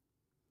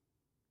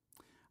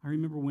 I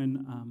remember when,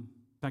 in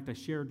fact, I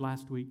shared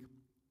last week,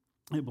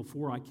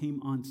 before I came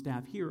on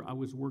staff here, I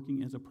was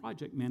working as a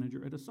project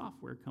manager at a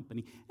software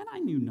company. And I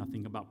knew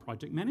nothing about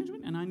project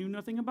management, and I knew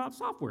nothing about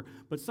software.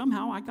 But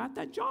somehow I got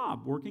that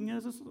job working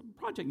as a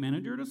project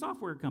manager at a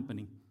software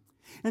company.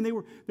 And they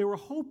were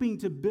hoping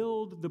to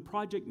build the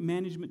project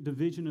management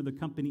division of the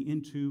company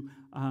into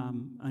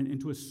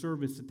a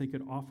service that they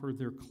could offer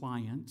their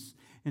clients.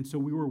 And so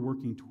we were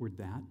working toward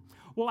that.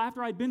 Well,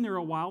 after I'd been there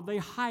a while, they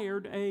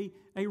hired a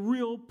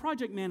real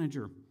project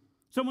manager,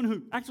 someone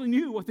who actually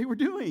knew what they were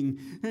doing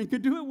and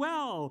could do it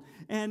well.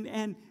 And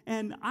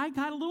I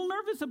got a little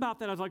nervous about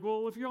that. I was like,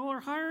 well, if y'all are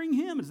hiring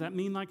him, does that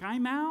mean like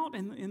I'm out?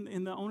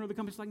 And the owner of the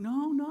company's like,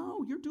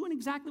 no, you're doing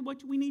exactly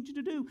what we need you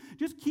to do.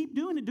 Just keep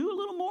doing it. Do a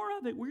little more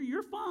of it.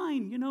 You're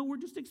fine. We're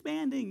just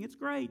expanding. It's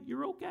great.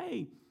 You're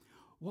okay.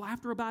 Well,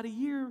 after about a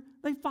year,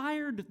 they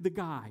fired the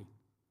guy.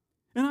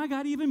 And I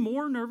got even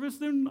more nervous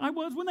than I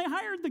was when they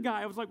hired the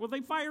guy. I was like, well, they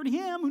fired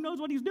him. Who knows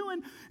what he's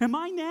doing? Am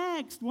I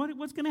next?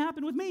 What's going to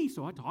happen with me?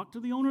 So I talked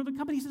to the owner of the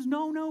company. He says,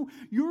 no,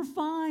 you're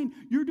fine.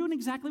 You're doing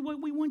exactly what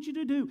we want you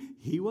to do.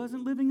 He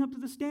wasn't living up to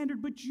the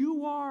standard, but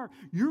you are.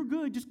 You're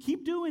good. Just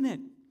keep doing it.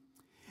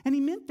 And he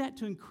meant that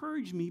to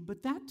encourage me,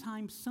 but that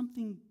time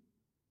something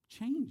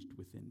changed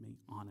within me,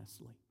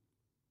 honestly.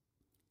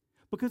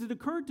 Because it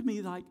occurred to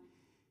me, like,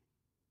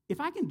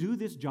 if I can do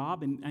this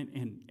job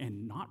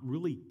and not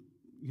really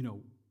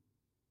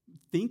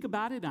think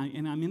about it,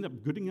 and I'm end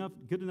up good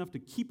enough to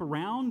keep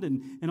around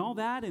and all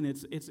that, and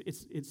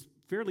it's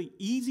fairly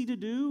easy to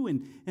do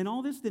and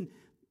all this, then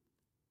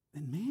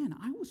man,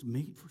 I was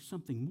made for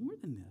something more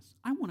than this.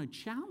 I want a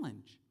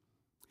challenge.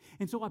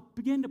 And so I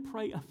began to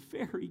pray a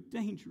very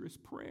dangerous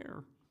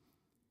prayer.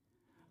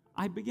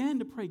 I began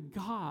to pray,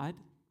 God,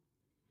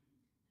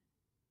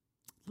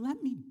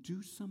 let me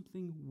do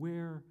something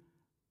where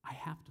I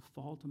have to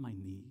fall to my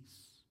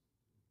knees.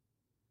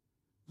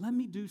 Let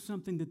me do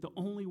something that the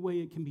only way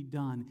it can be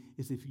done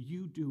is if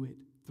you do it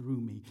through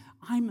me.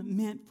 I'm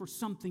meant for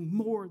something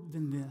more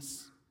than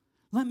this.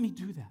 Let me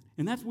do that.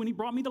 And that's when he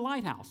brought me to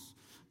Lighthouse.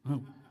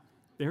 Oh,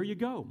 there you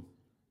go.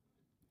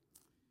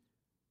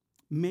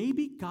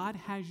 Maybe God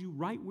has you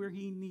right where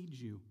he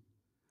needs you.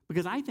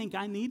 Because I think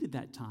I needed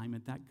that time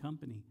at that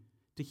company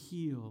to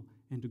heal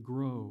and to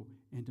grow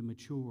and to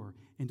mature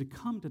and to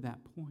come to that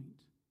point.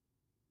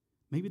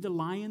 Maybe the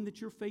lion that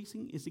you're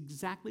facing is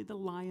exactly the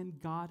lion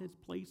God has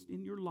placed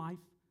in your life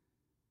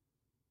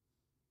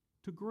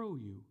to grow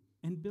you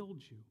and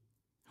build you.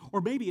 Or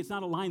maybe it's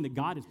not a lion that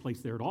God has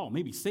placed there at all.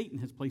 Maybe Satan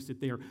has placed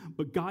it there,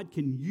 but God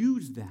can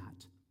use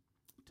that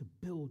to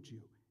build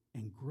you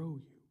and grow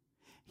you.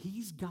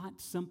 He's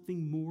got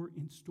something more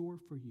in store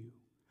for you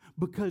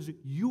because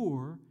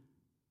you're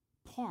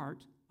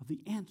part of the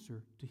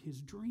answer to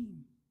his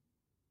dream.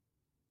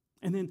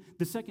 And then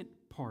the second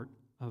part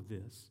of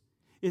this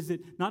is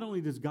that not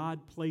only does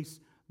God place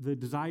the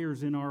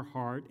desires in our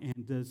heart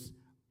and does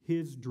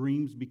his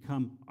dreams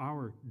become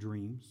our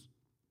dreams,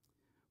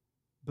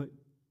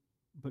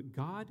 but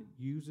God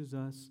uses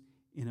us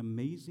in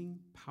amazing,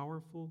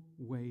 powerful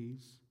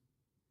ways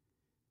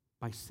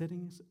by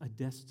setting us a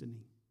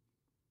destiny.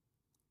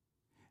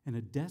 And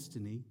a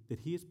destiny that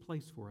he has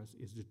placed for us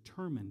is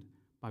determined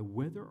by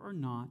whether or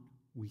not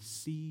we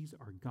seize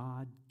our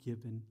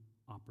God-given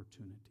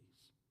opportunities.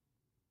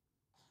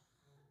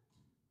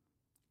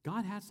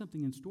 God has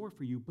something in store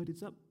for you, but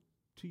it's up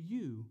to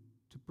you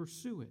to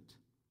pursue it.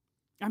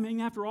 I mean,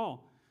 after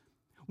all,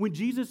 when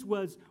Jesus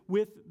was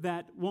with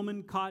that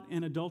woman caught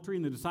in adultery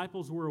and the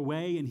disciples were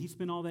away and he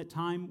spent all that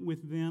time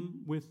with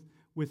them, with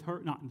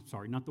her, not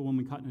the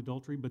woman caught in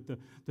adultery, but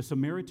the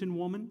Samaritan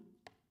woman,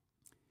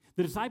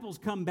 the disciples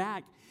come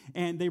back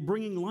and they're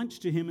bringing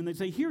lunch to him and they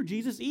say, "Here,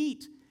 Jesus,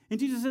 eat." And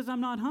Jesus says,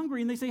 "I'm not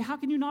hungry." And they say, "How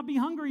can you not be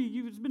hungry?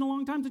 It's been a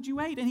long time since you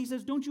ate." And he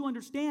says, "Don't you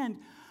understand?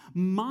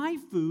 My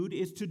food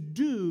is to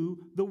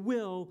do the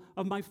will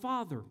of my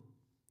Father."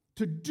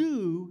 To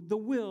do the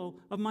will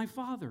of my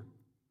Father.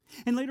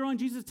 And later on,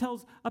 Jesus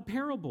tells a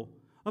parable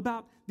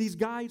about these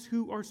guys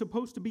who are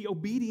supposed to be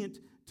obedient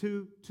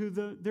to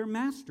their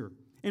master.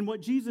 And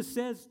what Jesus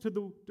says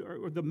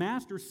the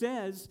master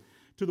says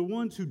to the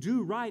ones who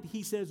do right,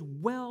 he says,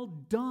 "Well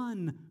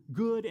done,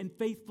 good and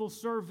faithful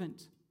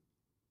servant."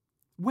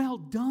 Well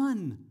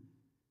done.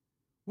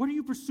 What are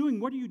you pursuing?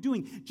 What are you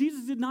doing?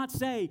 Jesus did not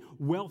say,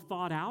 well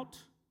thought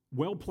out,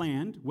 well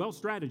planned, well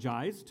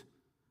strategized,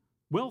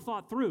 well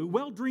thought through,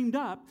 well dreamed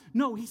up.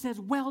 No, he says,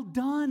 well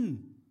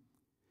done.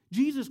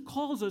 Jesus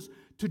calls us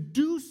to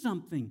do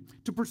something,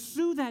 to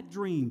pursue that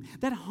dream,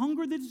 that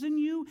hunger that's in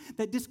you,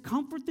 that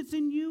discomfort that's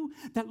in you,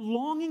 that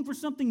longing for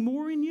something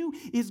more in you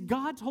is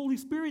God's Holy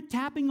Spirit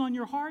tapping on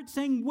your heart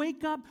saying,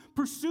 wake up,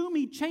 pursue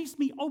me, chase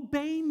me,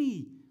 obey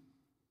me.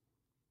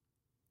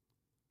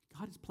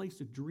 God has placed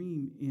a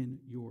dream in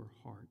your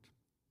heart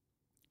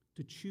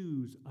to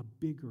choose a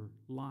bigger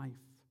life.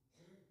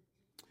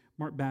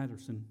 Mark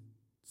Batterson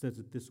says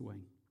it this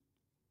way: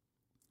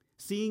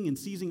 seeing and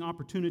seizing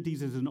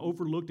opportunities is an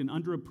overlooked and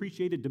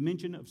underappreciated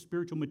dimension of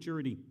spiritual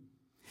maturity.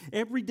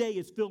 Every day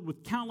is filled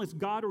with countless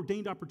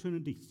God-ordained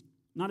opportunities.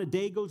 Not a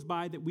day goes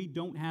by that we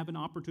don't have an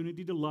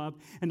opportunity to love,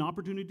 an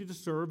opportunity to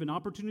serve, an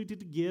opportunity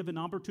to give, an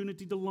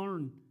opportunity to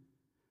learn.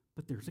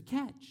 But there's a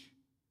catch.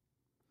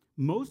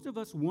 Most of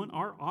us want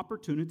our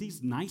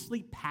opportunities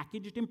nicely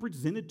packaged and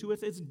presented to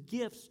us as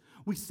gifts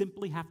we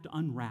simply have to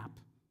unwrap.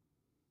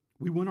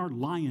 We want our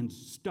lions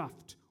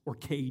stuffed or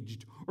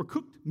caged or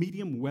cooked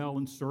medium well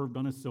and served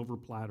on a silver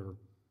platter.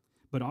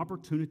 But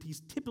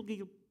opportunities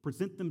typically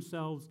present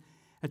themselves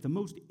at the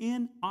most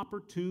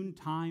inopportune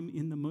time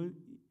in the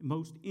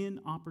most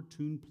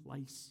inopportune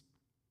place.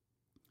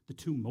 The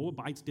two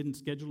Moabites didn't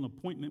schedule an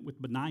appointment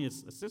with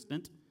Benaiah's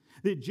assistant.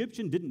 The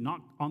Egyptian didn't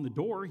knock on the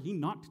door. He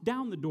knocked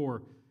down the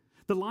door.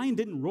 The lion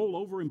didn't roll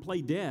over and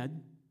play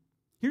dead.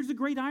 Here's the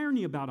great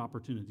irony about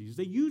opportunities.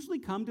 They usually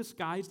come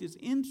disguised as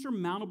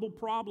insurmountable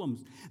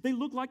problems. They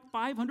look like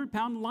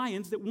 500-pound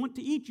lions that want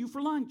to eat you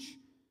for lunch.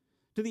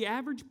 To the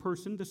average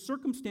person, the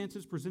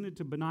circumstances presented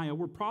to Benaiah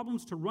were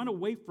problems to run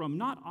away from,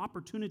 not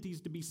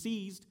opportunities to be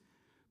seized.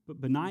 But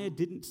Benaiah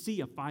didn't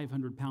see a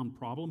 500-pound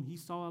problem. He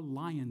saw a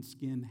lion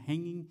skin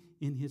hanging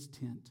in his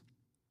tent.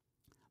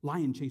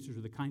 Lion chasers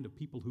are the kind of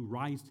people who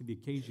rise to the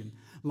occasion.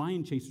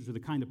 Lion chasers are the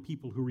kind of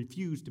people who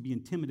refuse to be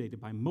intimidated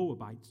by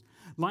Moabites.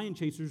 Lion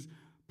chasers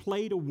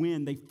play to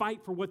win. They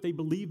fight for what they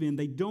believe in.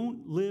 They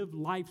don't live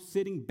life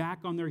sitting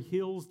back on their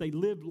heels. They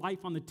live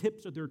life on the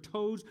tips of their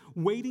toes,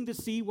 waiting to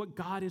see what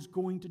God is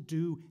going to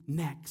do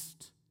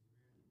next.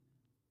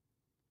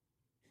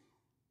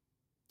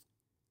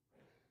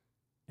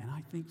 And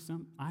I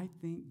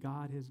think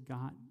God has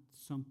got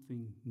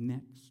something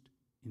next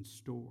in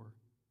store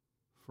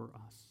for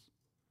us.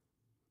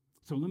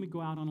 So let me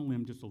go out on a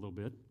limb just a little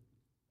bit.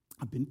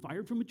 I've been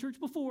fired from a church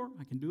before.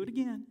 I can do it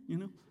again,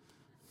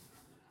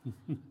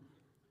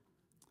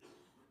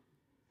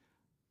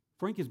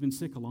 Frank has been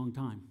sick a long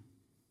time.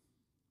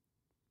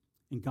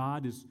 And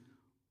God has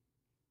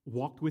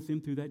walked with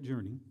him through that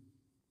journey.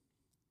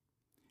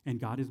 And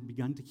God has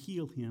begun to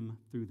heal him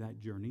through that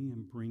journey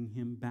and bring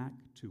him back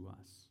to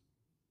us.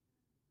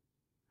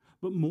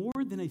 But more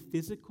than a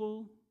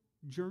physical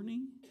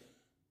journey,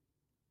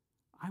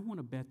 I want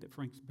to bet that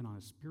Frank's been on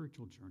a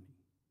spiritual journey.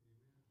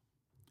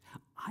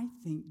 I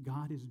think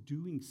God is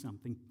doing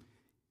something.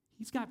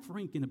 He's got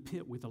Frank in a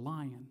pit with a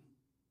lion.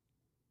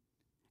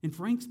 And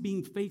Frank's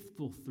being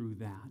faithful through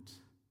that.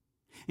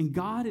 And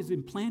God is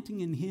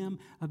implanting in him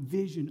a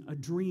vision, a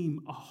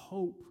dream, a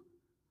hope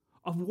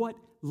of what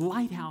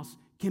Lighthouse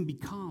can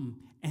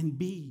become and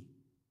be.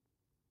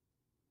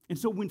 And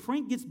so when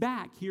Frank gets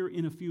back here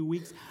in a few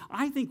weeks,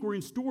 I think we're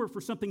in store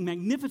for something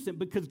magnificent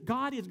because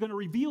God is going to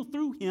reveal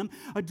through him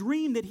a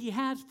dream that he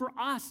has for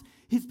us,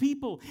 his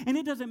people. And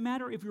it doesn't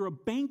matter if you're a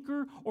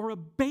banker or a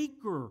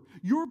baker,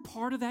 you're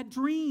part of that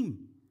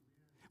dream.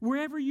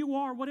 Wherever you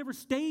are, whatever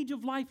stage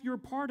of life you're a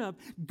part of,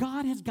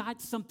 God has got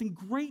something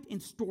great in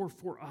store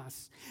for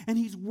us. And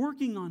he's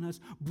working on us,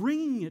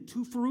 bringing it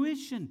to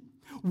fruition.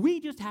 We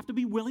just have to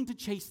be willing to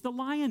chase the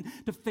lion,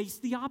 to face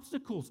the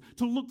obstacles,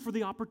 to look for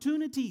the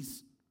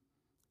opportunities.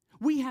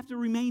 We have to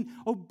remain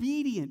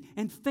obedient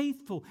and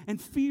faithful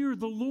and fear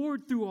the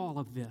Lord through all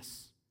of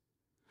this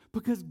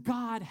because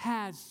God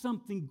has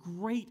something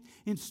great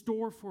in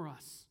store for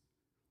us.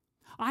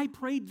 I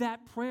prayed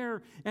that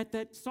prayer at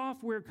that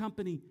software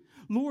company.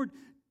 Lord,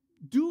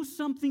 do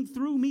something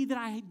through me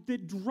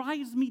that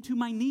drives me to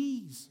my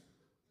knees.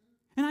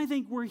 And I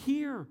think we're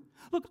here.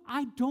 Look,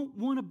 I don't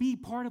want to be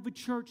part of a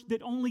church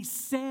that only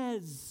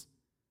says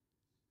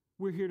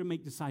we're here to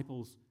make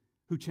disciples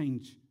who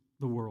change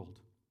the world.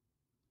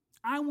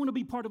 I want to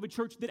be part of a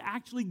church that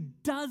actually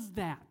does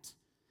that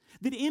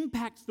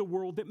impacts the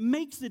world, that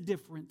makes a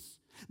difference,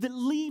 that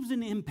leaves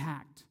an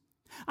impact.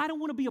 I don't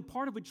want to be a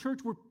part of a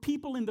church where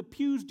people in the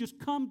pews just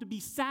come to be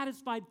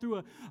satisfied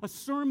through a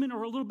sermon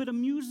or a little bit of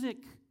music.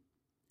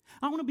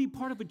 I want to be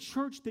part of a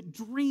church that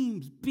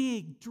dreams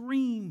big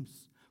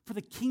dreams for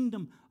the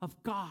kingdom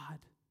of God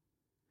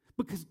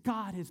because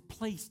God has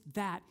placed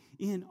that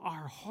in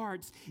our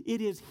hearts.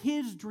 It is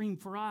his dream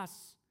for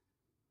us.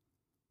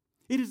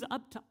 It is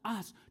up to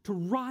us to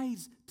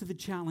rise to the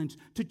challenge,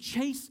 to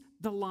chase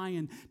the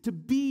lion, to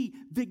be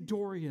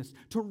victorious,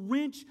 to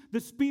wrench the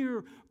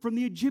spear from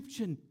the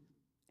Egyptian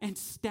and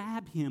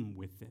stab him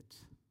with it.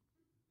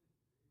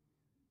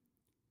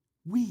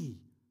 We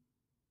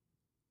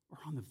are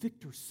on the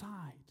victor's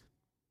side.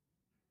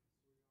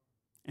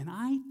 And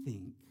I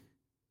think,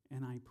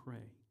 and I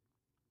pray,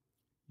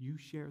 you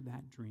share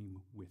that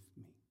dream with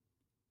me.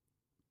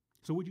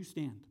 So would you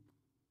stand?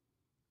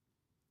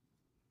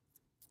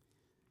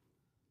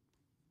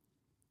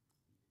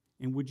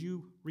 And would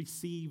you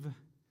receive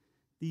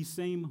these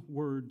same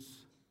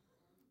words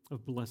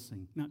of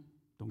blessing? Now,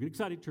 don't get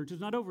excited. Church is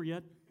not over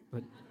yet.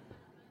 But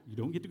you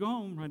don't get to go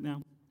home right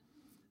now.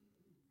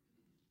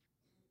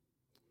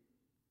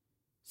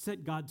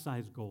 Set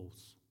God-sized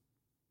goals.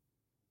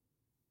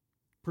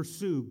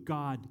 Pursue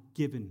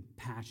God-given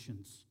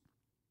passions.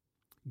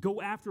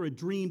 Go after a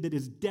dream that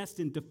is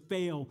destined to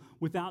fail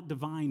without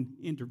divine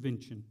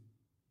intervention.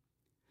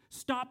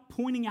 Stop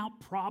pointing out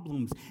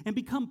problems and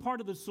become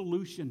part of the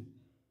solution.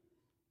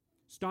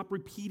 Stop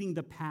repeating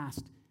the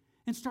past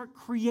and start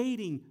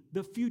creating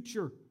the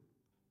future.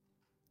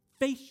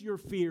 Face your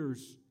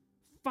fears.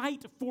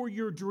 Fight for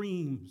your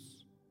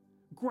dreams.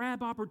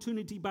 Grab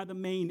opportunity by the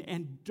mane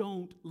and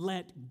don't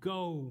let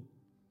go.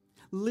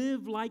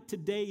 Live like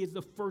today is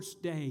the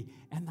first day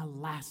and the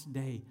last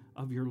day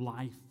of your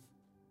life.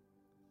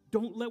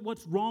 Don't let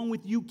what's wrong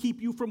with you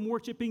keep you from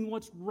worshiping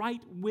what's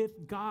right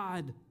with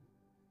God.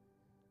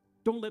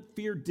 Don't let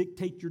fear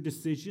dictate your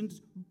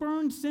decisions.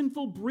 Burn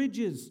sinful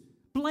bridges.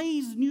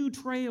 Blaze new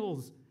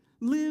trails.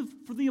 Live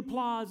for the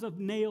applause of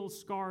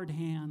nail-scarred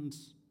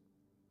hands.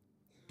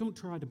 Don't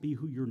try to be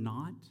who you're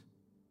not.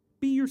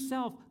 Be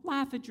yourself.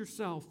 Laugh at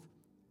yourself.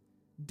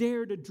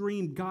 Dare to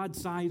dream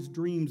God-sized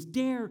dreams.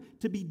 Dare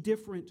to be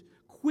different.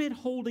 Quit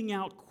holding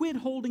out. Quit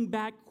holding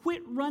back.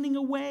 Quit running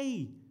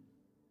away.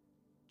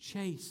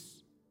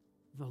 Chase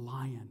the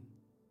lion.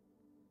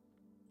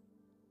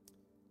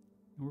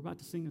 And we're about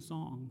to sing a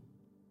song.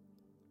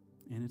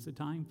 And it's a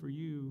time for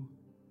you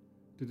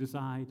to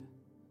decide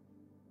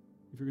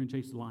if you're going to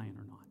chase the lion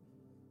or not.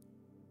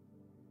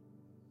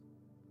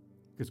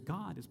 Because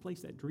God has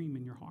placed that dream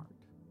in your heart.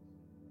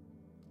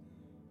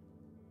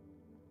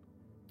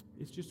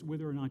 It's just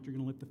whether or not you're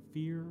going to let the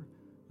fear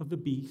of the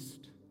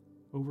beast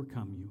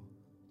overcome you,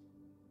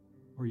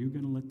 or you're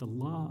going to let the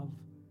love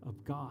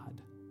of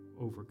God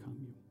overcome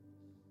you.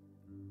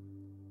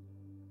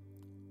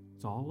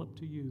 It's all up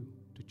to you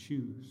to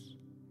choose,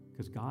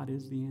 because God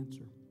is the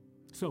answer.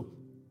 So,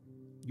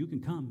 you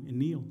can come and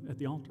kneel at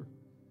the altar.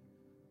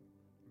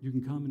 You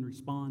can come and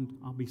respond.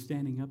 I'll be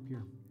standing up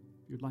here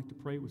if you'd like to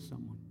pray with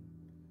someone.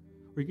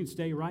 Or you can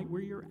stay right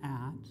where you're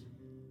at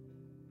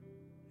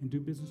and do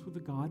business with the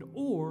God,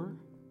 or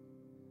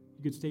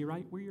you could stay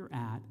right where you're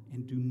at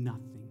and do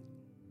nothing.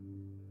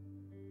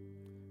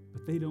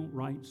 But they don't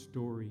write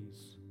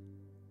stories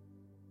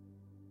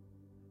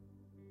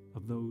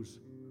of those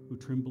who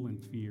tremble in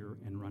fear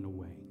and run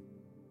away.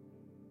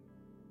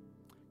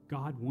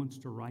 God wants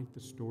to write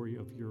the story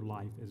of your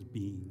life as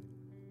being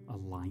a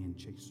lion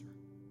chaser.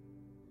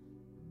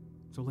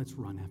 So let's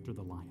run after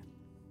the lion.